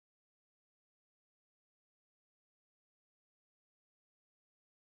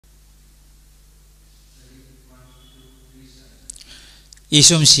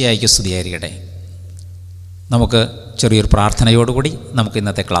ഈശോമിശിഹായ്ക്ക് സ്തുതിയായിരിക്കട്ടെ. നമുക്ക് ചെറിയൊരു പ്രാർത്ഥനയോടുകൂടി നമുക്ക്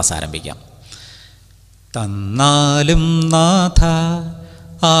ഇന്നത്തെ ക്ലാസ് ആരംഭിക്കാം. തന്നാലും നാഥ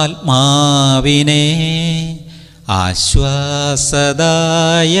ആത്മാവിനെ ആശ്വാസദായകനേ,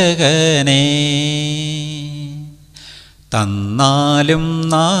 തന്നാലും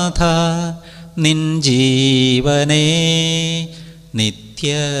നാഥ നിൻ ജീവനേ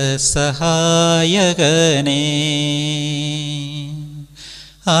നിത്യസഹായകനേ,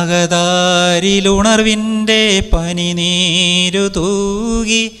 അകതാരിലുണർവിൻ്റെ പനിനീരു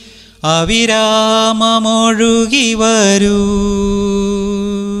തൂകി അവിരാമമൊഴുകി വരൂ,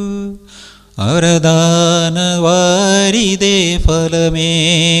 അരദാനവാരിതേ ഫലമേകുവാനായി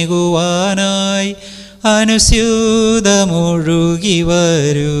അനുസ്യൂതമൊഴുകി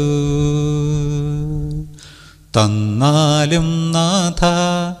വരൂ. തന്നാലും നാഥ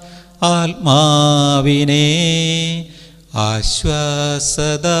ആത്മാവിനെ ആശ്വാസദായകനേ,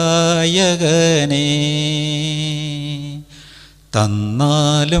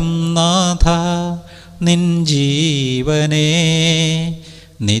 തന്നാലും നാഥ നിൻ ജീവനേ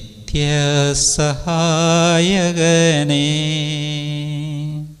നിത്യസഹായകനേ.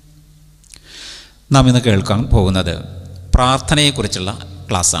 നാം ഇന്ന് കേൾക്കാൻ പോകുന്നത് പ്രാർത്ഥനയെക്കുറിച്ചുള്ള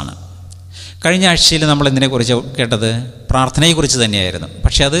ക്ലാസ്സാണ്. കഴിഞ്ഞ ആഴ്ചയിൽ നമ്മൾ ഇതിനെക്കുറിച്ച് കേട്ടത് പ്രാർത്ഥനയെക്കുറിച്ച് തന്നെയായിരുന്നു,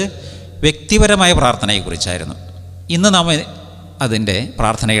 പക്ഷേ അത് വ്യക്തിപരമായ പ്രാർത്ഥനയെക്കുറിച്ചായിരുന്നു. ഇന്ന് നാം അതിൻ്റെ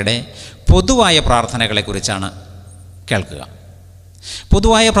പ്രാർത്ഥനയുടെ പൊതുവായ പ്രാർത്ഥനകളെക്കുറിച്ചാണ് കേൾക്കുക.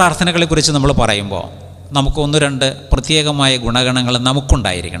 പൊതുവായ പ്രാർത്ഥനകളെക്കുറിച്ച് നമ്മൾ പറയുമ്പോൾ നമുക്ക് ഒന്ന് രണ്ട് പ്രത്യേകമായ ഗുണഗണങ്ങൾ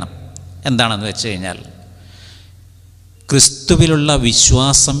നമുക്കുണ്ടായിരിക്കണം. എന്താണെന്ന് വെച്ച് കഴിഞ്ഞാൽ, ക്രിസ്തുവിലുള്ള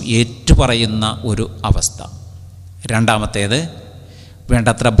വിശ്വാസം ഏറ്റുപറയുന്ന ഒരു അവസ്ഥ. രണ്ടാമത്തേത്,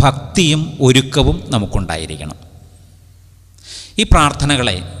 വേണ്ടത്ര ഭക്തിയും ഒരുക്കവും നമുക്കുണ്ടായിരിക്കണം. ഈ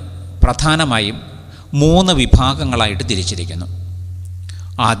പ്രാർത്ഥനകളെ പ്രധാനമായും 3 വിഭാഗങ്ങളായിട്ട് തിരിച്ചിരിക്കുന്നു.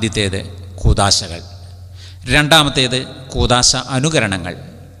 ആദ്യത്തേത് കൂദാശകൾ, രണ്ടാമത്തേത് കൂദാശ അനുകരണങ്ങൾ,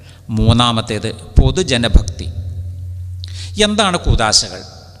 മൂന്നാമത്തേത് പൊതുജനഭക്തി. എന്താണ് കൂദാശകൾ?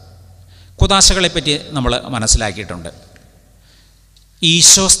 കൂദാശകളെപ്പറ്റി നമ്മൾ മനസ്സിലാക്കിയിട്ടുണ്ട്.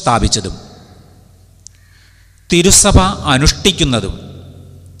 ഈശോ സ്ഥാപിച്ചതും തിരുസഭ അനുഷ്ഠിക്കുന്നതും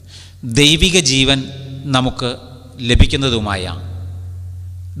ദൈവിക ജീവൻ നമുക്ക് ലഭിക്കുന്നതുമായ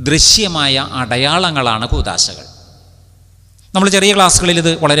ദൃശ്യമായ അടയാളങ്ങളാണ് കൂദാശകൾ. നമ്മൾ ചെറിയ ക്ലാസ്സുകളിൽ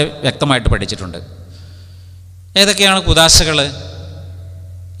ഇത് വളരെ വ്യക്തമായിട്ട് പഠിച്ചിട്ടുണ്ട്. ഏതൊക്കെയാണ് കൂദാശകൾ?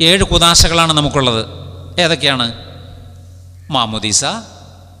 7 കൂദാശകളാണ് നമുക്കുള്ളത്. ഏതൊക്കെയാണ്? മാമോദീസ,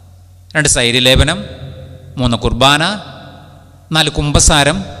 2 സൈര്യലേപനം, 3 കുർബാന, 4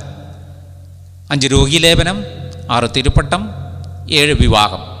 കുമ്പസാരം, 5 രോഗീലേപനം, 6 തിരുപ്പട്ടം, 7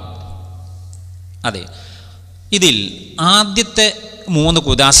 വിവാഹം. അതെ, ഇതിൽ ആദ്യത്തെ 3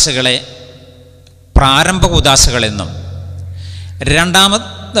 കൂദാശകളെ പ്രാരംഭ കൂദാശകളെന്നും,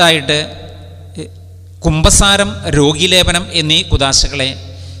 രണ്ടാമതായിട്ട് കുമ്പസാരം, രോഗീലേപനം എന്നീ കൂദാശകളെ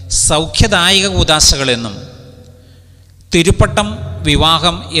സൗഖ്യദായക കൂദാശകളെന്നും, തിരുപ്പട്ടം,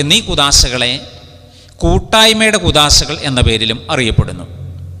 വിവാഹം എന്നീ കൂദാശകളെ കൂട്ടായ്മയുടെ കൂദാശകൾ എന്ന പേരിലും അറിയപ്പെടുന്നു.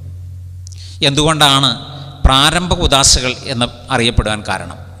 എന്തുകൊണ്ടാണ് പ്രാരംഭ കൂദാശകൾ എന്ന് അറിയപ്പെടാൻ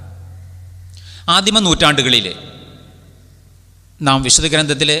കാരണം? ആദിമ നൂറ്റാണ്ടുകളിൽ നാം വിശുദ്ധ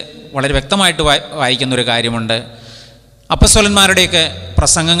ഗ്രന്ഥത്തിൽ വളരെ വ്യക്തമായിട്ട് വായിക്കുന്നൊരു കാര്യമുണ്ട്. അപ്പസ്തോലന്മാരുടെയൊക്കെ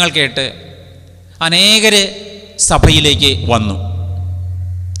പ്രസംഗങ്ങൾ കേട്ട് അനേകര് സഭയിലേക്ക് വന്നു.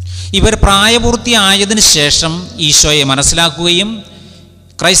 ഇവർ പ്രായപൂർത്തിയായതിനു ശേഷം ഈശോയെ മനസ്സിലാക്കുകയും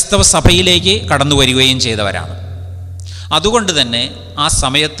ക്രൈസ്തവ സഭയിലേക്ക് കടന്നു വരികയും ചെയ്തവരാണ്. അതുകൊണ്ട് തന്നെ ആ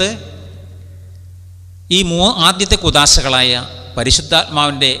സമയത്ത് ഈ ആദ്യത്തെ കൂദാശകളായ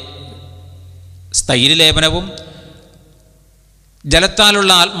പരിശുദ്ധാത്മാവിൻ്റെ സ്ഥൈര്യലേപനവും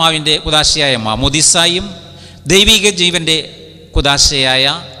ജലത്താലുള്ള ആത്മാവിൻ്റെ കൂദാശയായ മാമോദീസായും ദൈവിക ജീവൻ്റെ കൂദാശയായ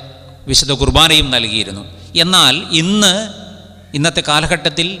വിശുദ്ധ കുർബാനയും നൽകിയിരുന്നു. എന്നാൽ ഇന്നത്തെ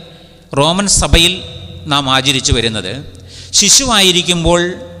കാലഘട്ടത്തിൽ റോമൻ സഭയിൽ നാം ആചരിച്ചു വരുന്നത് ശിശുവായിരിക്കുമ്പോൾ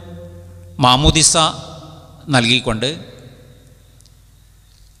മാമോദീസ നൽകിക്കൊണ്ട്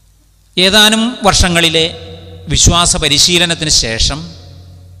ഏതാനും വർഷങ്ങളിലെ വിശ്വാസ പരിശീലനത്തിന് ശേഷം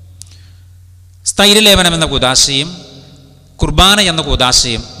സ്ഥൈര്യലേപനം എന്ന കൂദാശയും കുർബാന എന്ന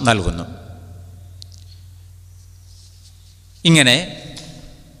കൂദാശയും നൽകുന്നു. ഇങ്ങനെ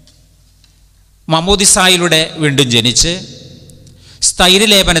മാമോദീസായിലൂടെ വീണ്ടും ജനിച്ച്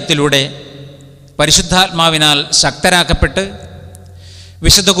സ്ഥൈര്യലേപനത്തിലൂടെ പരിശുദ്ധാത്മാവിനാൽ ശക്തരാക്കപ്പെട്ട്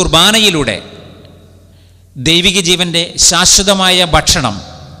വിശുദ്ധ കുർബാനയിലൂടെ ദൈവിക ജീവൻ്റെ ശാശ്വതമായ ഭക്ഷണം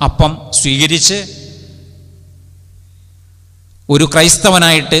അപ്പം സ്വീകരിച്ച് ഒരു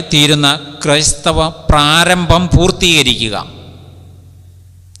ക്രൈസ്തവനായിട്ട് തീരുന്ന ക്രൈസ്തവ പ്രാരംഭം പൂർത്തീകരിക്കുക.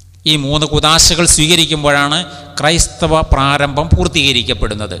 ഈ 3 കുദാശകൾ സ്വീകരിക്കുമ്പോഴാണ് ക്രൈസ്തവ പ്രാരംഭം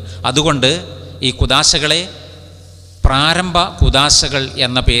പൂർത്തീകരിക്കപ്പെടുന്നത്. അതുകൊണ്ട് ഈ കുദാശകളെ പ്രാരംഭ കുദാശകൾ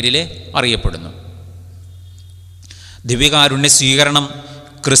എന്ന പേരിൽ അറിയപ്പെടുന്നു. ദിവ്യകാരുണ്യ സ്വീകരണം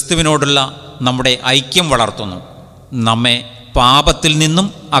ക്രിസ്തുവിനോടുള്ള നമ്മുടെ ഐക്യം വളർത്തുന്നു, നമ്മെ പാപത്തിൽ നിന്നും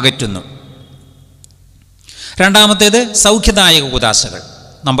അകറ്റുന്നു. രണ്ടാമത്തേത് സൗഖ്യദായക കുദാശകൾ.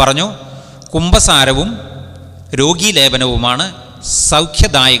 നാം പറഞ്ഞു കുംഭസാരവും രോഗീലേപനവുമാണ്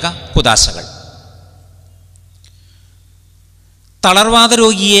സൗഖ്യദായക കുദാശകൾ. തളർവാദ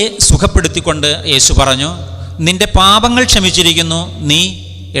രോഗിയെ സുഖപ്പെടുത്തിക്കൊണ്ട് യേശു പറഞ്ഞു, നിന്റെ പാപങ്ങൾ ക്ഷമിച്ചിരിക്കുന്നു, നീ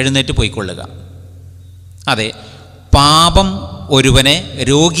എഴുന്നേറ്റ് പോയിക്കൊള്ളുക. അതെ, പാപം ഒരുവനെ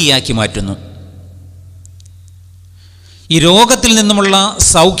രോഗിയാക്കി മാറ്റുന്നു. ഈ രോഗത്തിൽ നിന്നുമുള്ള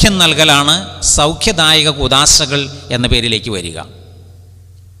സൗഖ്യം നൽകലാണ് സൗഖ്യദായക കുദാശകൾ എന്ന പേരിലേക്ക് വരിക.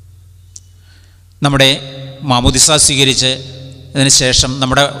 നമ്മുടെ മാമോദിസ സ്വീകരിച്ച് അതിനുശേഷം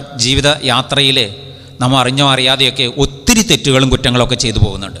നമ്മുടെ ജീവിത യാത്രയിൽ നമ്മൾ അറിഞ്ഞോ അറിയാതെയൊക്കെ ഒത്തിരി തെറ്റുകളും കുറ്റങ്ങളൊക്കെ ചെയ്തു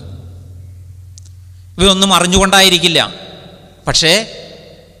പോകുന്നുണ്ട്. ഇവയൊന്നും അറിഞ്ഞുകൊണ്ടായിരിക്കില്ല, പക്ഷേ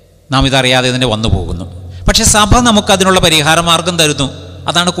നാം ഇതറിയാതെ തന്നെ വന്നു പോകുന്നു. പക്ഷേ സഭ നമുക്കതിനുള്ള പരിഹാര മാർഗം തരുന്നു.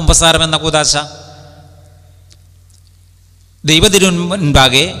 അതാണ് കുംഭസാരം എന്ന കൂദാശ.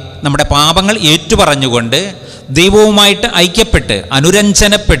 ദൈവത്തിനുമുൻപാകെ നമ്മുടെ പാപങ്ങൾ ഏറ്റുപറഞ്ഞുകൊണ്ട് ദൈവവുമായിട്ട് ഐക്യപ്പെട്ട്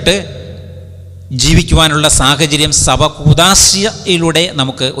അനുരഞ്ജനപ്പെട്ട് ജീവിക്കുവാനുള്ള സാഹചര്യം സഭ കൂദാശയിലൂടെ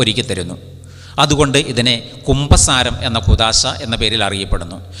നമുക്ക് ഒരുക്കി തരുന്നു. അതുകൊണ്ട് ഇതിനെ കുംഭസാരം എന്ന കൂദാശ എന്ന പേരിൽ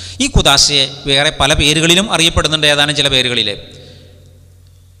അറിയപ്പെടുന്നു. ഈ കൂദാശയെ വേറെ പല പേരുകളിലും അറിയപ്പെടുന്നുണ്ട്. ഏതാനും ചില പേരുകളിൽ,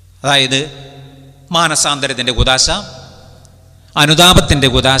 അതായത് മാനസാന്തരത്തിൻ്റെ കൂദാശ, അനുതാപത്തിൻ്റെ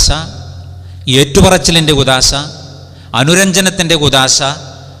കൂദാശ, ഏറ്റുപറച്ചിലിൻ്റെ കൂദാശ, അനുരഞ്ജനത്തിൻ്റെ കൂദാശ,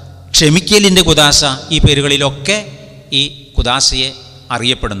 ക്ഷമിക്കലിൻ്റെ കൂദാശ, ഈ പേരുകളിലൊക്കെ ഈ കൂദാശയെ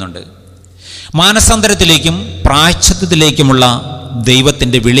അറിയപ്പെടുന്നുണ്ട്. മാനസാന്തരത്തിലേക്കും പ്രായശ്ചിത്തത്തിലേക്കുമുള്ള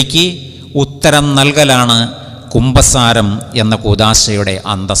ദൈവത്തിൻ്റെ വിളിക്ക് ഉത്തരം നൽകലാണ് കുംഭസാരം എന്ന കൂദാശയുടെ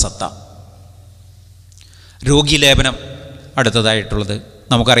അന്തസത്ത. രോഗീലേപനം അടുത്തതായിട്ടുള്ളത്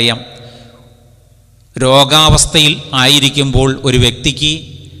നമുക്കറിയാം. രോഗാവസ്ഥയിൽ ആയിരിക്കുമ്പോൾ ഒരു വ്യക്തിക്ക്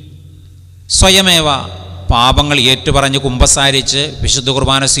സ്വയമേവ പാപങ്ങൾ ഏറ്റുപറഞ്ഞ് കുമ്പസാരിച്ച് വിശുദ്ധ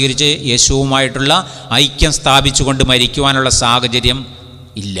കുർബാന സ്വീകരിച്ച് യേശുവുമായിട്ടുള്ള ഐക്യം സ്ഥാപിച്ചുകൊണ്ട് മരിക്കുവാനുള്ള സാഹചര്യം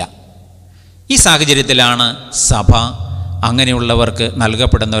ഇല്ല. ഈ സാഹചര്യത്തിലാണ് സഭ അങ്ങനെയുള്ളവർക്ക്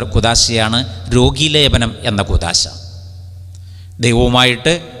നൽകപ്പെടുന്ന ഒരു കുദാശയാണ് രോഗീലേപനം എന്ന കുദാശ.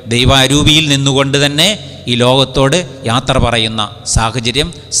 ദൈവവുമായിട്ട് ദൈവാരൂപിയിൽ നിന്നുകൊണ്ട് തന്നെ ഈ ലോകത്തോട് യാത്ര പറയുന്ന സാഹചര്യം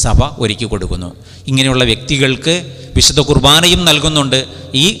സഭ ഒരുക്കി കൊടുക്കുന്നു. ഇങ്ങനെയുള്ള വ്യക്തികൾക്ക് വിശുദ്ധ കുർബാനയും നൽകുന്നുണ്ട്.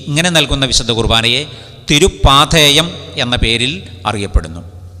 ഈ ഇങ്ങനെ നൽകുന്ന വിശുദ്ധ കുർബാനയെ തിരുപ്പാഥേയം എന്ന പേരിൽ അറിയപ്പെടുന്നു.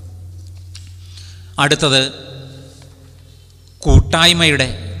 അടുത്തത് കൂട്ടായ്മയുടെ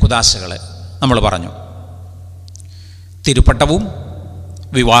കുദാശകൾ നമ്മൾ പറഞ്ഞു. തിരുപ്പട്ടവും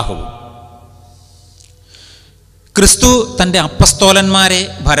വിവാഹവും. ക്രിസ്തു തൻ്റെ അപ്പസ്തോലന്മാരെ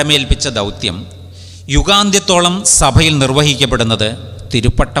ഭരമേൽപ്പിച്ച ദൗത്യം യുഗാന്ത്യത്തോളം സഭയിൽ നിർവഹിക്കപ്പെടുന്നത്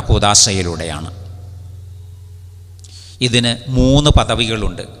തിരുപ്പട്ട കൂദാശയിലൂടെയാണ്. ഇതിന് 3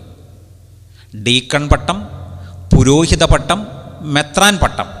 പദവികളുണ്ട്: ഡീക്കൺ പട്ടം, പുരോഹിത പട്ടം, മെത്രാൻ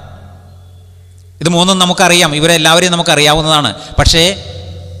പട്ടം. ഇത് 3 നമുക്കറിയാം, ഇവരെല്ലാവരെയും നമുക്കറിയാവുന്നതാണ്. പക്ഷേ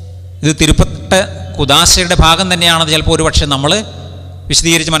ഇത് തിരുപ്പട്ട കുദാശയുടെ ഭാഗം തന്നെയാണെന്ന് ചിലപ്പോൾ ഒരുപക്ഷെ നമ്മൾ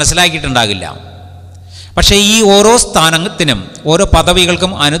വിശദീകരിച്ച് മനസ്സിലാക്കിയിട്ടുണ്ടാകില്ല. പക്ഷേ ഈ ഓരോ സ്ഥാനത്തിനും ഓരോ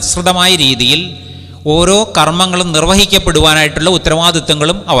പദവികൾക്കും അനുസൃതമായ രീതിയിൽ ഓരോ കർമ്മങ്ങളും നിർവഹിക്കപ്പെടുവാനായിട്ടുള്ള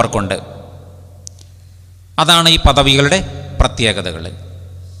ഉത്തരവാദിത്വങ്ങളും അവർക്കുണ്ട്. അതാണ് ഈ പദവികളുടെ പ്രത്യേകതകൾ.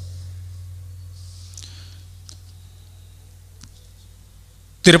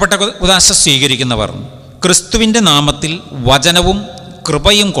 തിരുപ്പട്ട കുദാശ സ്വീകരിക്കുന്നവർ ക്രിസ്തുവിൻ്റെ നാമത്തിൽ വചനവും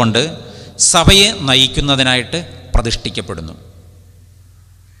കൃപയും കൊണ്ട് സഭയെ നയിക്കുന്നതിനായിട്ട് പ്രതിഷ്ഠിക്കപ്പെടുന്നു.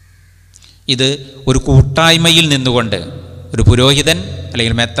 ഇത് ഒരു കൂട്ടായ്മയിൽ നിന്നുകൊണ്ട് ഒരു പുരോഹിതൻ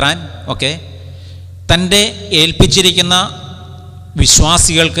അല്ലെങ്കിൽ മെത്രാൻ ഒക്കെ തൻ്റെ ഏൽപ്പിച്ചിരിക്കുന്ന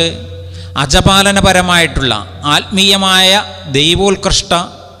വിശ്വാസികൾക്ക് അജപാലനപരമായിട്ടുള്ള ആത്മീയമായ ദൈവോത്കൃഷ്ട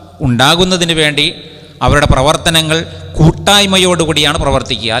ഉണ്ടാകുന്നതിന് വേണ്ടി അവരുടെ പ്രവർത്തനങ്ങൾ കൂട്ടായ്മയോടുകൂടിയാണ്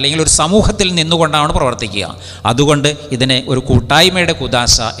പ്രവർത്തിക്കുക, അല്ലെങ്കിൽ ഒരു സമൂഹത്തിൽ നിന്നുകൊണ്ടാണ് പ്രവർത്തിക്കുക. അതുകൊണ്ട് ഇതിനെ ഒരു കൂട്ടായ്മയുടെ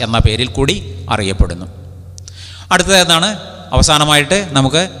കുദാശ എന്ന പേരിൽ കൂടി അറിയപ്പെടുന്നു. അടുത്തതാണ് അവസാനമായിട്ട്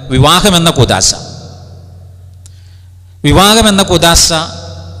നമുക്ക് വിവാഹമെന്ന കുദാശ. വിവാഹമെന്ന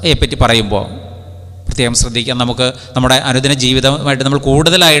കുദാശയെ പറ്റി പറയുമ്പോൾ പ്രത്യേകം ശ്രദ്ധിക്കാൻ നമുക്ക് നമ്മുടെ അനുദിന ജീവിതമായിട്ട് നമ്മൾ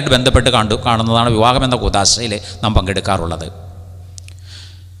കൂടുതലായിട്ട് ബന്ധപ്പെട്ട് കാണുന്നതാണ് വിവാഹമെന്ന കുദാശയിൽ നാം പങ്കെടുക്കാറുള്ളത്.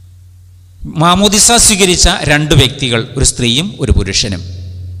 മാമോദിസ സ്വീകരിച്ച 2 വ്യക്തികൾ, ഒരു സ്ത്രീയും ഒരു പുരുഷനും,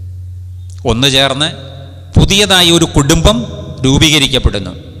 ഒന്ന് ചേർന്ന് പുതിയതായി ഒരു കുടുംബം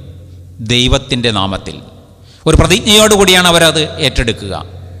രൂപീകരിക്കപ്പെടുന്നു. ദൈവത്തിൻ്റെ നാമത്തിൽ ഒരു പ്രതിജ്ഞയോടുകൂടിയാണ് അവരത് ഏറ്റെടുക്കുക.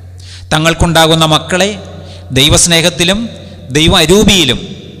 തങ്ങൾക്കുണ്ടാകുന്ന മക്കളെ ദൈവസ്നേഹത്തിലും ദൈവ അരൂപിയിലും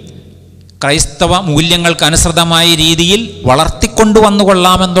ക്രൈസ്തവ മൂല്യങ്ങൾക്ക് അനുസൃതമായ രീതിയിൽ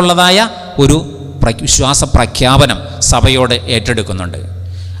വളർത്തിക്കൊണ്ടുവന്നുകൊള്ളാമെന്നുള്ളതായ ഒരു വിശ്വാസ പ്രഖ്യാപനം സഭയോട് ഏറ്റെടുക്കുന്നുണ്ട്.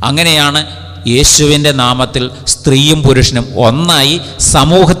 അങ്ങനെയാണ് യേശുവിൻ്റെ നാമത്തിൽ സ്ത്രീയും പുരുഷനും ഒന്നായി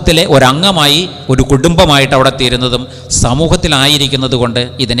സമൂഹത്തിലെ ഒരംഗമായി ഒരു കുടുംബമായിട്ട് അവിടെ തീരുന്നതും സമൂഹത്തിലായിരിക്കുന്നത് കൊണ്ട്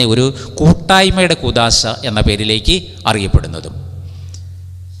ഇതിനെ ഒരു കൂട്ടായ്മയുടെ കൂദാശ എന്ന പേരിലേക്ക് അറിയപ്പെടുന്നതും.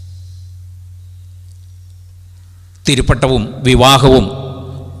 തിരുപ്പട്ടവും വിവാഹവും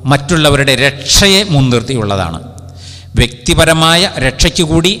മറ്റുള്ളവരുടെ രക്ഷയെ മുൻനിർത്തിയുള്ളതാണ്. വ്യക്തിപരമായ രക്ഷയ്ക്ക്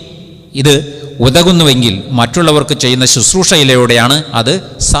കൂടി ഇത് ഉതകുന്നുവെങ്കിൽ മറ്റുള്ളവർക്ക് ചെയ്യുന്ന ശുശ്രൂഷയിലൂടെയാണ് അത്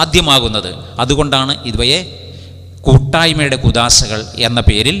സാധ്യമാകുന്നത്. അതുകൊണ്ടാണ് ഇവയെ കൂട്ടായ്മയുടെ കൂദാശകൾ എന്ന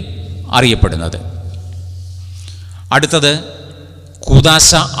പേരിൽ അറിയപ്പെടുന്നത്. അടുത്തത് കൂദാശ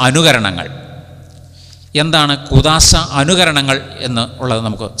അനുകരണങ്ങൾ. എന്താണ് കൂദാശ അനുകരണങ്ങൾ എന്ന് ഉള്ളത്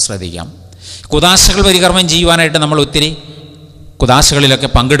നമുക്ക് ശ്രദ്ധിക്കാം. കൂദാശകൾ പരികർമ്മം ചെയ്യുവാനായിട്ട് നമ്മൾ ഒത്തിരി കൂദാശകളിലൊക്കെ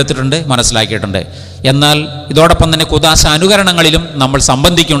പങ്കെടുത്തിട്ടുണ്ട്, മനസ്സിലാക്കിയിട്ടുണ്ട്. എന്നാൽ ഇതോടൊപ്പം തന്നെ കൂദാശ അനുകരണങ്ങളിലും നമ്മൾ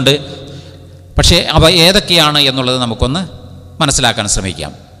സംബന്ധിക്കുന്നുണ്ട്. പക്ഷേ അവ ഏതൊക്കെയാണ് എന്നുള്ളത് നമുക്കൊന്ന് മനസ്സിലാക്കാൻ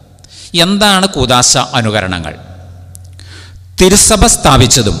ശ്രമിക്കാം. എന്താണ് കൂദാശ അനുകരണങ്ങൾ? തിരുസഭ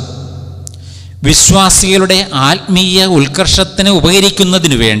സ്ഥാപിച്ചതും വിശ്വാസികളുടെ ആത്മീയ ഉത്കർഷത്തിന്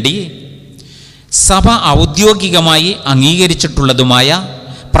ഉപകരിക്കുന്നതിനു വേണ്ടി സഭ ഔദ്യോഗികമായി അംഗീകരിച്ചിട്ടുള്ളതുമായ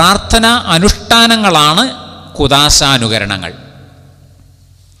പ്രാർത്ഥനാ അനുഷ്ഠാനങ്ങളാണ് കൂദാശാനുകരണങ്ങൾ.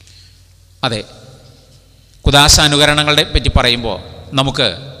 അതെ, കൂദാശാനുകരണങ്ങളെ പറ്റി പറയുമ്പോൾ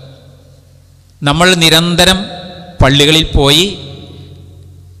നമ്മൾ നിരന്തരം പള്ളികളിൽ പോയി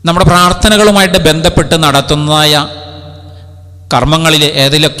നമ്മുടെ പ്രാർത്ഥനകളുമായിട്ട് ബന്ധപ്പെട്ട് നടത്തുന്നതായ കർമ്മങ്ങളിൽ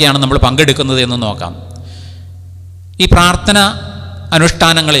ഏതിലൊക്കെയാണ് നമ്മൾ പങ്കെടുക്കുന്നത് എന്ന് നോക്കാം. ഈ പ്രാർത്ഥന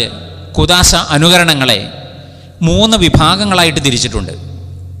അനുഷ്ഠാനങ്ങളെ, കൂദാശ അനുകരണങ്ങളെ 3 വിഭാഗങ്ങളായിട്ട് തിരിച്ചിട്ടുണ്ട്.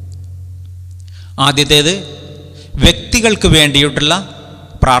 ആദ്യത്തേത് വ്യക്തികൾക്ക് വേണ്ടിയിട്ടുള്ള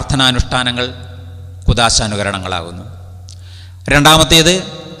പ്രാർത്ഥനാനുഷ്ഠാനങ്ങൾ കൂദാശാനുകരണങ്ങളാകുന്നു. രണ്ടാമത്തേത്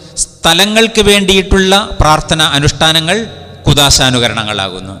സ്ഥലങ്ങൾക്ക് വേണ്ടിയിട്ടുള്ള പ്രാർത്ഥന അനുഷ്ഠാനങ്ങൾ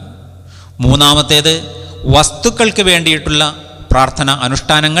കൂദാശാനുകരണങ്ങളാകുന്നു. മൂന്നാമത്തേത് വസ്തുക്കൾക്ക് വേണ്ടിയിട്ടുള്ള പ്രാർത്ഥന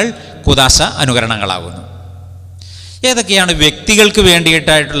അനുഷ്ഠാനങ്ങൾ കൂദാശ അനുകരണങ്ങളാകുന്നു. ഏതൊക്കെയാണ് വ്യക്തികൾക്ക്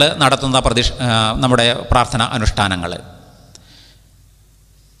വേണ്ടിയിട്ടായിട്ടുള്ള നടത്തുന്ന നമ്മുടെ പ്രാർത്ഥന അനുഷ്ഠാനങ്ങൾ?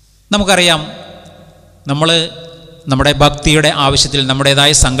 നമുക്കറിയാം, നമ്മുടെ ഭക്തിയുടെ ആവശ്യത്തിൽ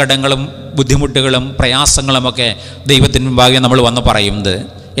നമ്മുടേതായ സങ്കടങ്ങളും ബുദ്ധിമുട്ടുകളും പ്രയാസങ്ങളുമൊക്കെ ദൈവത്തിന് മുമ്പാകെ നമ്മൾ വന്ന് പറയുന്നത്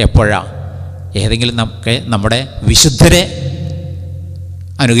എപ്പോഴാണ്? ഏതെങ്കിലും നമ്മുടെ വിശുദ്ധരെ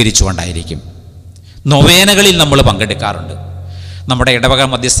അനുകരിച്ചുകൊണ്ടായിരിക്കും. നൊവേനകളിൽ നമ്മൾ പങ്കെടുക്കാറുണ്ട്. നമ്മുടെ ഇടവക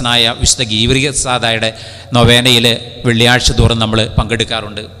മധ്യസ്ഥനായ വിശുദ്ധ ഗീവറിയസാദായുടെ നൊവേനയിൽ വെള്ളിയാഴ്ച തോറും നമ്മൾ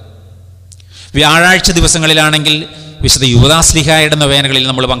പങ്കെടുക്കാറുണ്ട്. വ്യാഴാഴ്ച ദിവസങ്ങളിലാണെങ്കിൽ വിശുദ്ധ യൂദാസ്ലീഹായുടെ നൊവേനകളിൽ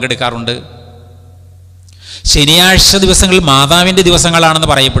നമ്മൾ പങ്കെടുക്കാറുണ്ട്. ശനിയാഴ്ച ദിവസങ്ങൾ മാതാവിൻ്റെ ദിവസങ്ങളാണെന്ന്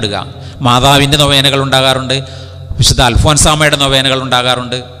പറയപ്പെടുക. മാതാവിൻ്റെ നൊവേനകൾ ഉണ്ടാകാറുണ്ട്. വിശുദ്ധ അൽഫോൻസാമയുടെ നൊവേനകൾ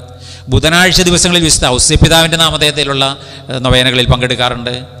ഉണ്ടാകാറുണ്ട്. ബുധനാഴ്ച ദിവസങ്ങളിൽ വിശുദ്ധ ഔസ്യപിതാവിൻ്റെ നാമധേയത്തിലുള്ള നൊവേനകളിൽ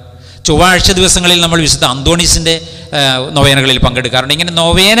പങ്കെടുക്കാറുണ്ട്. ചൊവ്വാഴ്ച ദിവസങ്ങളിൽ നമ്മൾ വിശുദ്ധ അന്തോണീസിൻ്റെ നൊവേനകളിൽ പങ്കെടുക്കാറുണ്ട്. ഇങ്ങനെ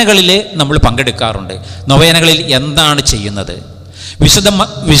നൊവേനകളിൽ നമ്മൾ പങ്കെടുക്കാറുണ്ട്. നൊവേനകളിൽ എന്താണ് ചെയ്യുന്നത്?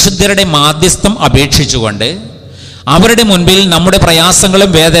 വിശുദ്ധരുടെ മാധ്യസ്ഥം അപേക്ഷിച്ചുകൊണ്ട് അവരുടെ മുൻപിൽ നമ്മുടെ പ്രയാസങ്ങളും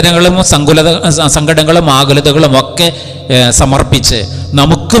വേദനകളും സങ്കടങ്ങളും ആകുലതകളും ഒക്കെ സമർപ്പിച്ച്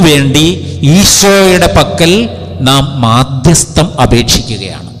നമുക്ക് വേണ്ടി ഈശോയുടെ പക്കൽ നാം മാധ്യസ്ഥം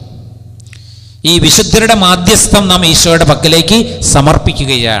അപേക്ഷിക്കുകയാണ്. ഈ വിശുദ്ധരുടെ മാധ്യസ്ഥം നാം ഈശോയുടെ പക്കലേക്ക്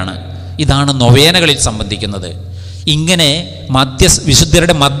സമർപ്പിക്കുകയാണ്. ഇതാണ് നൊവേനകളിൽ സംബന്ധിക്കുന്നത്. ഇങ്ങനെ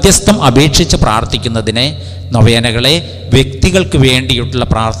വിശുദ്ധരുടെ മധ്യസ്ഥം അപേക്ഷിച്ച് പ്രാർത്ഥിക്കുന്നതിനെ നൊവേനകളെ വ്യക്തികൾക്ക് വേണ്ടിയിട്ടുള്ള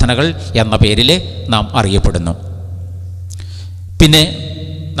പ്രാർത്ഥനകൾ എന്ന പേരിൽ നാം അറിയപ്പെടുന്നു. പിന്നെ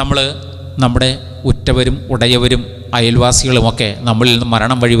നമ്മുടെ ഉറ്റവരും ഉടയവരും അയൽവാസികളുമൊക്കെ നമ്മളിൽ നിന്ന്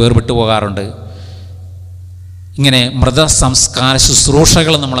മരണം വഴി വേർപെട്ടു പോകാറുണ്ട്. ഇങ്ങനെ മൃതസംസ്കാര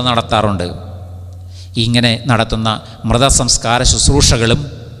ശുശ്രൂഷകൾ നമ്മൾ നടത്താറുണ്ട്. ഇങ്ങനെ നടത്തുന്ന മൃതസംസ്കാര ശുശ്രൂഷകളും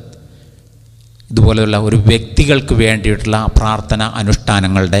ഇതുപോലെയുള്ള ഒരു വ്യക്തികൾക്ക് വേണ്ടിയിട്ടുള്ള പ്രാർത്ഥന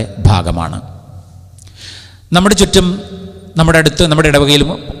അനുഷ്ഠാനങ്ങളുടെ ഭാഗമാണ്. നമ്മുടെ ചുറ്റും, നമ്മുടെ അടുത്ത്, നമ്മുടെ ഇടവകയിലും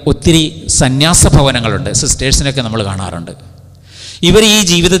ഒത്തിരി സന്യാസ ഭവനങ്ങളുണ്ട്. സിസ്റ്റേഴ്സിനൊക്കെ നമ്മൾ കാണാറുണ്ട്. ഇവർ ഈ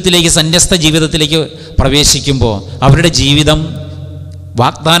ജീവിതത്തിലേക്ക്, സന്യസ്ത ജീവിതത്തിലേക്ക് പ്രവേശിക്കുമ്പോൾ അവരുടെ ജീവിതം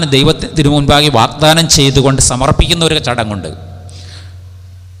ദൈവത്തിന് മുൻപാകെ വാഗ്ദാനം ചെയ്തുകൊണ്ട് സമർപ്പിക്കുന്ന ഒരു ചടങ്ങുണ്ട്,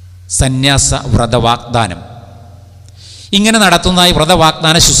 സന്യാസ വ്രതവാഗ്ദാനം. ഇങ്ങനെ നടത്തുന്നതായി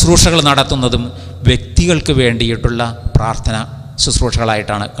വ്രതവാഗ്ദാന ശുശ്രൂഷകൾ നടത്തുന്നതും വ്യക്തികൾക്ക് വേണ്ടിയിട്ടുള്ള പ്രാർത്ഥന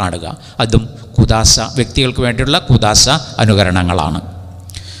ശുശ്രൂഷകളായിട്ടാണ് കാണുക. അതും വ്യക്തികൾക്ക് വേണ്ടിയിട്ടുള്ള കൂദാശ അനുകരണങ്ങളാണ്.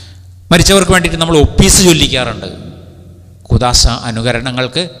 മരിച്ചവർക്ക് വേണ്ടിയിട്ട് നമ്മൾ ഒപ്പീസ് ചൊല്ലിക്കാറുണ്ട്. കൂദാശ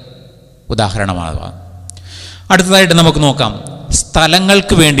അനുകരണങ്ങൾക്ക് ഉദാഹരണമാകാം. അടുത്തതായിട്ട് നമുക്ക് നോക്കാം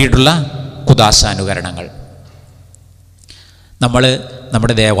സ്ഥലങ്ങൾക്ക് വേണ്ടിയിട്ടുള്ള കുദാശാനുകരണങ്ങൾ. നമ്മൾ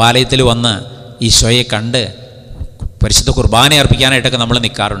നമ്മുടെ ദേവാലയത്തിൽ വന്ന് ഈശോയെ കണ്ട് പരിശുദ്ധ കുർബാന അർപ്പിക്കാനായിട്ടൊക്കെ നമ്മൾ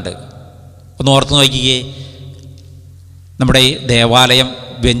നിൽക്കാറുണ്ട്. ഒന്ന് ഓർത്ത് നോക്കിയേ, നമ്മുടെ ഈ ദേവാലയം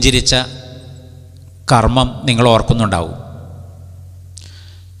വെഞ്ചരിച്ച കർമ്മം നിങ്ങൾ ഓർക്കുന്നുണ്ടാവും.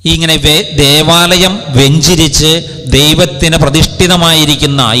 ഇങ്ങനെ ദേവാലയം വെഞ്ചരിച്ച് ദൈവത്തിന്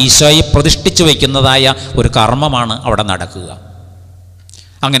പ്രതിഷ്ഠിതമായിരിക്കുന്ന ഈശോയെ പ്രതിഷ്ഠിച്ചു വയ്ക്കുന്നതായ ഒരു കർമ്മമാണ് അവിടെ നടക്കുക.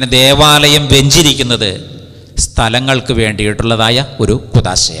 അങ്ങനെ ദേവാലയം വെഞ്ചരിക്കുന്നത് സ്ഥലങ്ങൾക്ക് വേണ്ടിയിട്ടുള്ളതായ ഒരു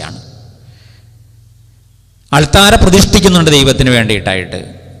കുദാശയാണ്. അൾത്താര പ്രതിഷ്ഠിക്കുന്നുണ്ട് ദൈവത്തിന് വേണ്ടിയിട്ടായിട്ട്.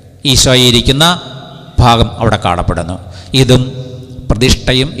 ഈശോയെ ഇരിക്കുന്ന ഭാഗം അവിടെ കാണപ്പെടുന്നു. ഇതും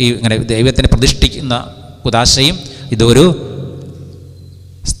പ്രതിഷ്ഠയും ഇങ്ങനെ ദൈവത്തിന് പ്രതിഷ്ഠിക്കുന്ന കുദാശയും ഇതൊരു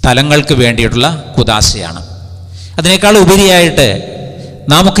സ്ഥലങ്ങൾക്ക് വേണ്ടിയിട്ടുള്ള കുദാശയാണ്. അതിനേക്കാൾ ഉപരിയായിട്ട്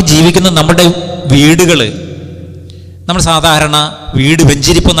നമുക്ക് ജീവിക്കുന്ന നമ്മുടെ വീടുകൾ, നമ്മൾ സാധാരണ വീട്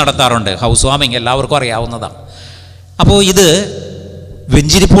വെഞ്ചരിപ്പ് നടത്താറുണ്ട്. ഹൗസ് വാമിങ് എല്ലാവർക്കും അറിയാവുന്നതാണ്. അപ്പോൾ ഇത്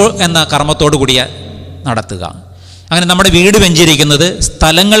വെഞ്ചരിപ്പ് എന്ന കർമ്മത്തോടു കൂടിയ നടത്തുക. അങ്ങനെ നമ്മുടെ വീട് വെഞ്ചരിക്കുന്നത്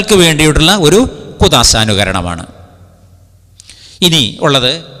സ്ഥലങ്ങൾക്ക് വേണ്ടിയിട്ടുള്ള ഒരു കുദാശാനുകരണമാണ്. ഇനി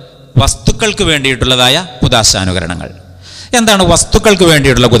ഉള്ളത് വസ്തുക്കൾക്ക് വേണ്ടിയിട്ടുള്ളതായ കുദാശാനുകരണങ്ങൾ. എന്താണ് വസ്തുക്കൾക്ക്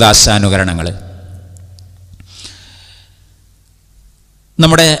വേണ്ടിയിട്ടുള്ള കുദാശാനുകരണങ്ങൾ?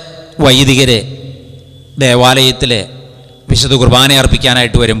 നമ്മുടെ വൈദികരെ ദേവാലയത്തിൽ വിശുദ്ധ കുർബാന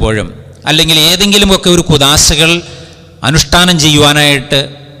അർപ്പിക്കാനായിട്ട് വരുമ്പോഴും അല്ലെങ്കിൽ ഏതെങ്കിലുമൊക്കെ ഒരു കുദാശകൾ അനുഷ്ഠാനം ചെയ്യുവാനായിട്ട്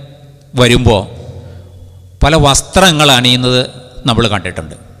വരുമ്പോൾ പല വസ്ത്രങ്ങൾ അണിയുന്നത് നമ്മൾ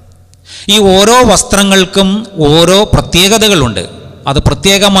കണ്ടിട്ടുണ്ട്. ഈ ഓരോ വസ്ത്രങ്ങൾക്കും ഓരോ പ്രത്യേകതകളുണ്ട്. അത്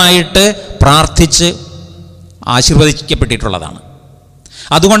പ്രത്യേകമായിട്ട് പ്രാർത്ഥിച്ച് ആശീർവദിക്കപ്പെട്ടിട്ടുള്ളതാണ്.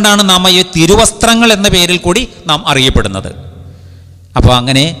 അതുകൊണ്ടാണ് നാം ഈ തിരുവസ്ത്രങ്ങൾ എന്ന പേരിൽ കൂടി നാം അറിയപ്പെടുന്നത്. അപ്പോൾ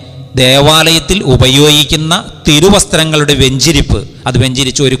അങ്ങനെ ദേവാലയത്തിൽ ഉപയോഗിക്കുന്ന തിരുവസ്ത്രങ്ങളുടെ വെഞ്ചരിപ്പ്, അത്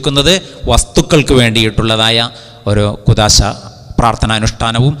വെഞ്ചരിച്ച് ഒരുക്കുന്നത് വസ്തുക്കൾക്ക് വേണ്ടിയിട്ടുള്ളതായ ഒരു കുദാശ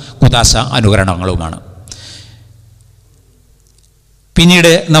പ്രാർത്ഥനാനുഷ്ഠാനവും കുദാശ അനുകരണങ്ങളുമാണ്.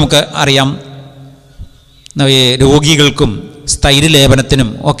 പിന്നീട് നമുക്ക് അറിയാം, രോഗികൾക്കും സ്ഥൈര്യലേപനത്തിനും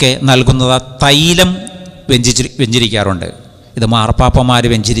ഒക്കെ നൽകുന്നത് തൈലം വെഞ്ചരിക്കാറുണ്ട്. ഇത് മാർപ്പാപ്പമാർ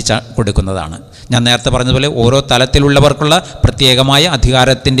വെഞ്ചരിച്ച കൊടുക്കുന്നതാണ്. ഞാൻ നേരത്തെ പറഞ്ഞതുപോലെ ഓരോ തലത്തിലുള്ളവർക്കുള്ള പ്രത്യേകമായ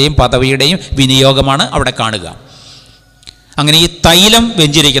അധികാരത്തിൻ്റെയും പദവിയുടെയും വിനിയോഗമാണ് അവിടെ കാണുക. അങ്ങനെ ഈ തൈലം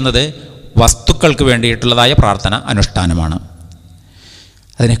വെഞ്ചരിക്കുന്നത് വസ്തുക്കൾക്ക് വേണ്ടിയിട്ടുള്ളതായ പ്രാർത്ഥന അനുഷ്ഠാനമാണ്.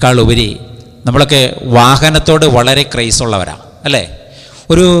 അതിനേക്കാൾ ഉപരി നമ്മളൊക്കെ വാഹനത്തോട് വളരെ ക്രൈസുള്ളവരാണ്, അല്ലേ?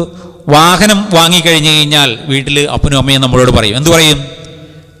 ഒരു വാഹനം വാങ്ങിക്കഴിഞ്ഞു കഴിഞ്ഞാൽ വീട്ടിൽ അപ്പനും അമ്മയും നമ്മളോട് പറയും, എന്തു പറയും?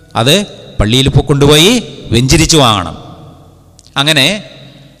 അത് പള്ളിയിൽ കൊണ്ടുപോയി വെഞ്ചരിച്ച് വാങ്ങണം. അങ്ങനെ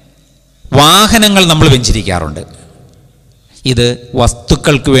വാഹനങ്ങൾ നമ്മൾ വെഞ്ചരിക്കാറുണ്ട്. ഇത്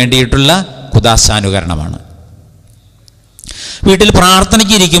വസ്തുക്കൾക്ക് വേണ്ടിയിട്ടുള്ള കുദാശാനുകരണമാണ്. വീട്ടിൽ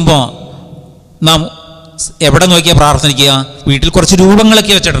പ്രാർത്ഥനയ്ക്ക് ഇരിക്കുമ്പോൾ നാം എവിടെ നോക്കിയാൽ പ്രാർത്ഥനിക്കുക? വീട്ടിൽ കുറച്ച്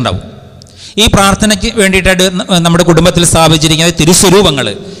രൂപങ്ങളൊക്കെ വെച്ചിട്ടുണ്ടാവും. ഈ പ്രാർത്ഥനയ്ക്ക് വേണ്ടിയിട്ടായിട്ട് നമ്മുടെ കുടുംബത്തിൽ സ്ഥാപിച്ചിരിക്കുന്നത് തിരുസ്വരൂപങ്ങൾ.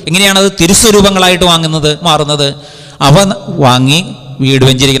 എങ്ങനെയാണത് തിരുസ്വരൂപങ്ങളായിട്ട് മാറുന്നത്? അവ വാങ്ങി വീട്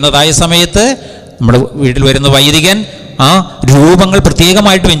വെഞ്ചരിക്കുന്നതായ സമയത്ത് നമ്മുടെ വീട്ടിൽ വരുന്ന വൈദികൻ ആ രൂപങ്ങൾ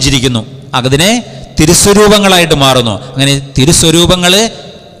പ്രത്യേകമായിട്ട് വെഞ്ചരിക്കുന്നു. അതിനെ തിരുസ്വരൂപങ്ങളായിട്ട് മാറുന്നു. അങ്ങനെ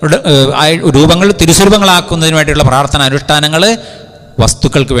രൂപങ്ങൾ തിരുസ്വരൂപങ്ങളാക്കുന്നതിന് വേണ്ടിയുള്ള പ്രാർത്ഥന അനുഷ്ഠാനങ്ങൾ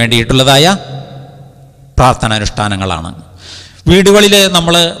വസ്തുക്കൾക്ക് വേണ്ടിയിട്ടുള്ളതായ പ്രാർത്ഥനാനുഷ്ഠാനങ്ങളാണ്. വീടുകളിൽ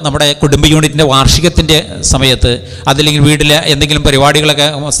നമ്മൾ നമ്മുടെ കുടുംബ യൂണിറ്റിൻ്റെ വാർഷികത്തിൻ്റെ സമയത്ത് അതല്ലെങ്കിൽ വീട്ടിലെ എന്തെങ്കിലും പരിപാടികളൊക്കെ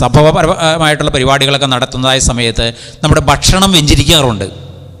സഭപരമായിട്ടുള്ള പരിപാടികളൊക്കെ നടത്തുന്നതായ സമയത്ത് നമ്മുടെ ഭക്ഷണം വെഞ്ചരിക്കാറുണ്ട്,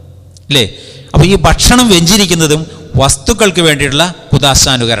 അല്ലേ? അപ്പോൾ ഈ ഭക്ഷണം വെഞ്ചരിക്കുന്നതും വസ്തുക്കൾക്ക് വേണ്ടിയിട്ടുള്ള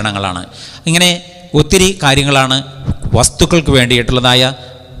കുദാശാനുകരണങ്ങളാണ്. ഇങ്ങനെ ഒത്തിരി കാര്യങ്ങളാണ് വസ്തുക്കൾക്ക് വേണ്ടിയിട്ടുള്ളതായ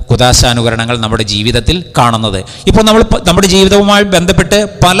കുദാശാനുകരണങ്ങൾ നമ്മുടെ ജീവിതത്തിൽ കാണുന്നത്. ഇപ്പോൾ നമ്മൾ നമ്മുടെ ജീവിതവുമായി ബന്ധപ്പെട്ട്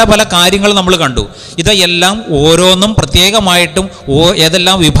പല പല കാര്യങ്ങൾ നമ്മൾ കണ്ടു. ഇതെല്ലാം ഓരോന്നും പ്രത്യേകമായിട്ടും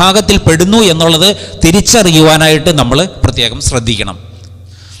ഏതെല്ലാം വിഭാഗത്തിൽ പെടുന്നു എന്നുള്ളത് തിരിച്ചറിയുവാനായിട്ട് നമ്മൾ പ്രത്യേകം ശ്രദ്ധിക്കണം.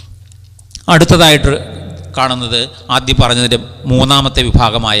 അടുത്തതായിട്ട് കാണുന്നത് ആദ്യം പറഞ്ഞതിൻ്റെ മൂന്നാമത്തെ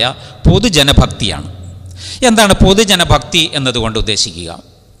വിഭാഗമായ പൊതുജനഭക്തിയാണ്. എന്താണ് പൊതുജനഭക്തി എന്നതുകൊണ്ട് ഉദ്ദേശിക്കുക?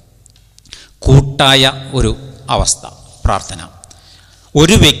 കൂട്ടായ ഒരു അവസ്ഥ, പ്രാർത്ഥന.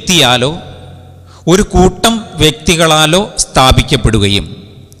 ഒരു വ്യക്തിയാലോ ഒരു കൂട്ടം വ്യക്തികളാലോ സ്ഥാപിക്കപ്പെടുകയും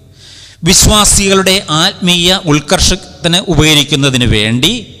വിശ്വാസികളുടെ ആത്മീയ ഉത്കർഷത്തിന് ഉപകരിക്കുന്നതിന്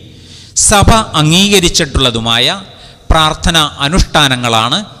വേണ്ടി സഭ അംഗീകരിച്ചിട്ടുള്ളതുമായ പ്രാർത്ഥന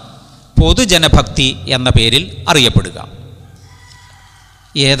അനുഷ്ഠാനങ്ങളാണ് പൊതുജനഭക്തി എന്ന പേരിൽ അറിയപ്പെടുക.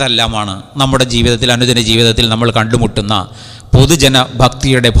 ഏതെല്ലാമാണ് നമ്മുടെ ജീവിതത്തിൽ, അനുദിന ജീവിതത്തിൽ നമ്മൾ കണ്ടുമുട്ടുന്ന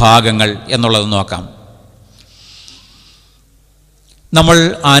പൊതുജനഭക്തിയുടെ ഭാഗങ്ങൾ എന്നുള്ളത് നോക്കാം. നമ്മൾ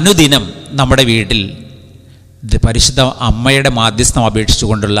അനുദിനം നമ്മുടെ വീട്ടിൽ പരിശുദ്ധ അമ്മയുടെ മാധ്യസ്ഥം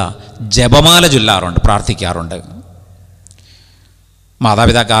അപേക്ഷിച്ചുകൊണ്ടുള്ള ജപമാല ചൊല്ലാറുണ്ട്, പ്രാർത്ഥിക്കാറുണ്ട്.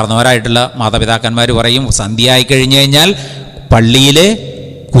 മാതാപിതാക്കാർന്നവരായിട്ടുള്ള മാതാപിതാക്കന്മാർ പറയും, സന്ധ്യയായി കഴിഞ്ഞു കഴിഞ്ഞാൽ പള്ളിയിൽ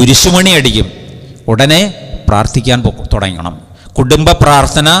കുരിശുമണി അടിക്കും, ഉടനെ പ്രാർത്ഥിക്കാൻ തുടങ്ങണം. കുടുംബ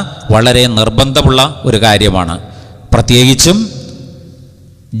പ്രാർത്ഥന വളരെ നിർബന്ധമുള്ള ഒരു കാര്യമാണ്, പ്രത്യേകിച്ചും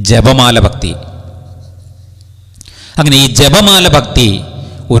ജപമാല ഭക്തി. അങ്ങനെ ഈ ജപമാല ഭക്തി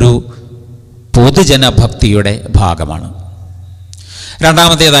ഒരു പൊതുജന ഭക്തിയുടെ ഭാഗമാണ്.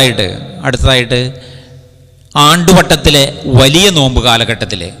 അടുത്തതായിട്ട് ആണ്ടുവട്ടത്തിലെ വലിയ നോമ്പ്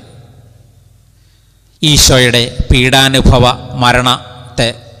കാലഘട്ടത്തിൽ ഈശോയുടെ പീഡാനുഭവ മരണത്തെ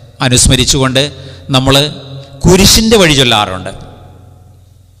അനുസ്മരിച്ചുകൊണ്ട് നമ്മൾ കുരിശിൻ്റെ വഴി ചൊല്ലാറുണ്ട്.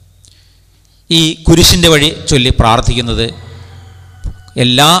 ഈ കുരിശിൻ്റെ വഴി ചൊല്ലി പ്രാർത്ഥിക്കുന്നത്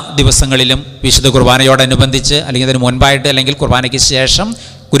എല്ലാ ദിവസങ്ങളിലും വിശുദ്ധ കുർബാനയോടനുബന്ധിച്ച് അല്ലെങ്കിൽ അതിന് മുൻപായിട്ട് അല്ലെങ്കിൽ കുർബാനയ്ക്ക് ശേഷം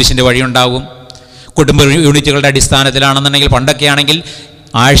കുരിശിൻ്റെ വഴി ഉണ്ടാകും. കുടുംബ യൂണിറ്റുകളുടെ അടിസ്ഥാനത്തിലാണെന്നുണ്ടെങ്കിൽ പണ്ടൊക്കെ ആണെങ്കിൽ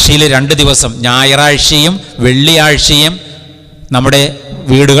ആഴ്ചയിൽ 2 ദിവസം, ഞായറാഴ്ചയും വെള്ളിയാഴ്ചയും നമ്മുടെ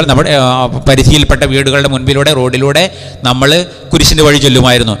പരിധിയിൽപ്പെട്ട വീടുകളുടെ മുൻപിലൂടെ റോഡിലൂടെ നമ്മൾ കുരിശിൻ്റെ വഴി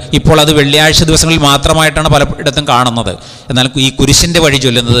ചൊല്ലുമായിരുന്നു. ഇപ്പോൾ അത് വെള്ളിയാഴ്ച ദിവസങ്ങളിൽ മാത്രമായിട്ടാണ് പലയിടത്തും കാണുന്നത്. എന്നാൽ ഈ കുരിശിൻ്റെ വഴി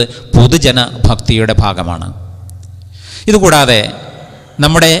ചൊല്ലുന്നത് പൊതുജന ഭക്തിയുടെ ഭാഗമാണ്. ഇതുകൂടാതെ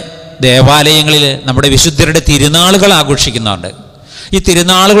നമ്മുടെ ദേവാലയങ്ങളിൽ നമ്മുടെ വിശുദ്ധരുടെ തിരുനാളുകൾ ആഘോഷിക്കുന്നുണ്ട്. ഈ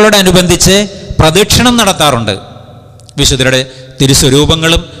തിരുനാളുകളോടനുബന്ധിച്ച് പ്രദക്ഷിണം നടത്താറുണ്ട്. വിശുദ്ധരുടെ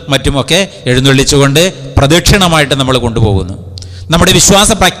തിരുസ്വരൂപങ്ങളും മറ്റുമൊക്കെ എഴുന്നള്ളിച്ചുകൊണ്ട് പ്രദക്ഷിണമായിട്ട് നമ്മൾ കൊണ്ടുപോകുന്നു. നമ്മുടെ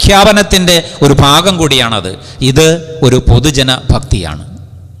വിശ്വാസ പ്രഖ്യാപനത്തിൻ്റെ ഒരു ഭാഗം കൂടിയാണത്. ഇത് ഒരു പൊതുജന ഭക്തിയാണ്.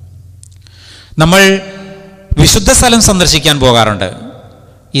 നമ്മൾ വിശുദ്ധ സ്ഥലം സന്ദർശിക്കാൻ പോകാറുണ്ട്.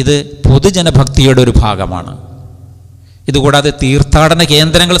 ഇത് പൊതുജന ഭക്തിയുടെ ഒരു ഭാഗമാണ്. ഇതുകൂടാതെ തീർത്ഥാടന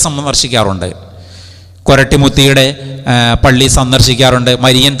കേന്ദ്രങ്ങൾ സന്ദർശിക്കാറുണ്ട്. കൊരട്ടിമുത്തിയുടെ പള്ളി സന്ദർശിക്കാറുണ്ട്,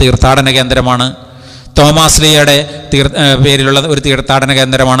 മരിയൻ തീർത്ഥാടന കേന്ദ്രമാണ്. തോമാസ്ലിയുടെ പേരിലുള്ള ഒരു തീർത്ഥാടന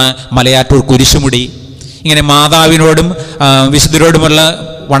കേന്ദ്രമാണ് മലയാറ്റൂർ കുരിശുമുടി. ഇങ്ങനെ മാതാവിനോടും വിശുദ്ധരോടുമുള്ള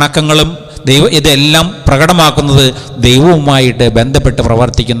വണക്കങ്ങളും ഇതെല്ലാം പ്രകടമാക്കുന്നത് ദൈവവുമായിട്ട് ബന്ധപ്പെട്ട്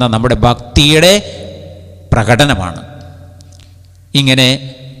പ്രവർത്തിക്കുന്ന നമ്മുടെ ഭക്തിയുടെ പ്രകടനമാണ്. ഇങ്ങനെ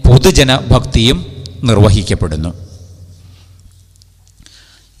പൊതുജന ഭക്തിയും നിർവഹിക്കപ്പെടുന്നു.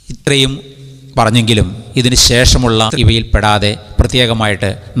 ഇത്രയും പറഞ്ഞെങ്കിലും ഇതിന് ശേഷമുള്ള ഇവയിൽ പെടാതെ പ്രത്യേകമായിട്ട്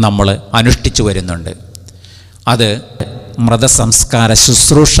നമ്മൾ അനുഷ്ഠിച്ചു വരുന്നുണ്ട്. അത് മൃതസംസ്കാര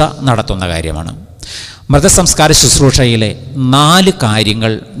ശുശ്രൂഷ നടത്തുന്ന കാര്യമാണ്. മൃതസംസ്കാര ശുശ്രൂഷയിലെ 4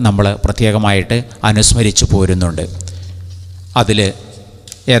 കാര്യങ്ങൾ നമ്മൾ പ്രത്യേകമായിട്ട് അനുസ്മരിച്ചു പോരുന്നുണ്ട്. അതിൽ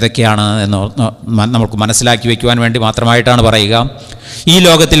ഏതൊക്കെയാണ് എന്ന് നമുക്ക് മനസ്സിലാക്കി വയ്ക്കുവാൻ വേണ്ടി മാത്രമായിട്ടാണ് പറയുക. ഈ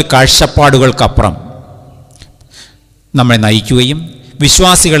ലോകത്തിൽ കാഴ്ചപ്പാടുകൾക്കപ്പുറം നമ്മെ നയിക്കുകയും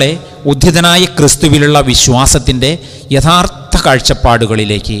വിശ്വാസികളെ ഉദ്ധിതനായ ക്രിസ്തുവിലുള്ള വിശ്വാസത്തിൻ്റെ യഥാർത്ഥ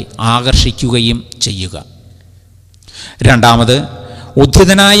കാഴ്ചപ്പാടുകളിലേക്ക് ആകർഷിക്കുകയും ചെയ്യുക. 2,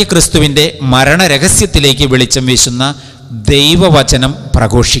 ഉദ്ധിതനായ ക്രിസ്തുവിൻ്റെ മരണരഹസ്യത്തിലേക്ക് വെളിച്ചം വീശുന്ന ദൈവവചനം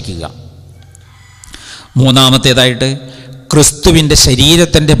പ്രഘോഷിക്കുക. 3, ക്രിസ്തുവിൻ്റെ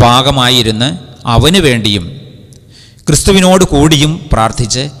ശരീരത്തിൻ്റെ ഭാഗമായിരുന്ന് അവന് വേണ്ടിയും ക്രിസ്തുവിനോട് കൂടിയും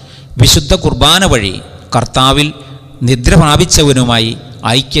പ്രാർത്ഥിച്ച് വിശുദ്ധ കുർബാന വഴി കർത്താവിൽ നിദ്ര പ്രാപിച്ചവനുമായി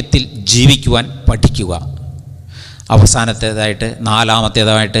ഐക്യത്തിൽ ജീവിക്കുവാൻ പഠിക്കുക. അവസാനത്തേതായിട്ട്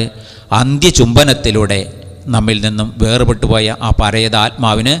 4 അന്ത്യചുംബനത്തിലൂടെ നമ്മിൽ നിന്നും വേർപെട്ടുപോയ ആ പരേത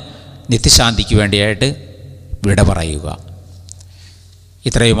ആത്മാവിന് നിത്യശാന്തിക്ക് വേണ്ടിയായിട്ട് വിട പറയുക.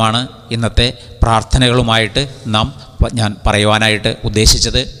 ഇത്രയുമാണ് ഇന്നത്തെ പ്രാർത്ഥനകളുമായിട്ട് ഞാൻ പറയുവാനായിട്ട്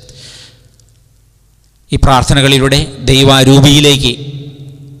ഉദ്ദേശിച്ചത്. ഈ പ്രാർത്ഥനകളിലൂടെ ദൈവാരൂപിയിലേക്ക്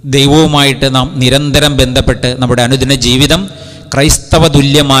ദൈവവുമായിട്ട് നാം നിരന്തരം ബന്ധപ്പെട്ട് നമ്മുടെ അനുദിന ജീവിതം ക്രൈസ്തവ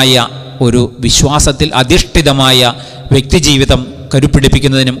തുല്യമായ ഒരു വിശ്വാസത്തിൽ അധിഷ്ഠിതമായ വ്യക്തിജീവിതം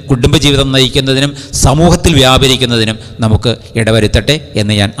കരുപ്പിടിപ്പിക്കുന്നതിനും കുടുംബജീവിതം നയിക്കുന്നതിനും സമൂഹത്തിൽ വ്യാപരിക്കുന്നതിനും നമുക്ക് ഇടവരുത്തട്ടെ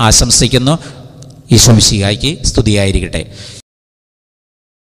എന്ന് ഞാൻ ആശംസിക്കുന്നു. ഈശോ മിശിഹായ്ക്ക് സ്തുതിയായിരിക്കട്ടെ.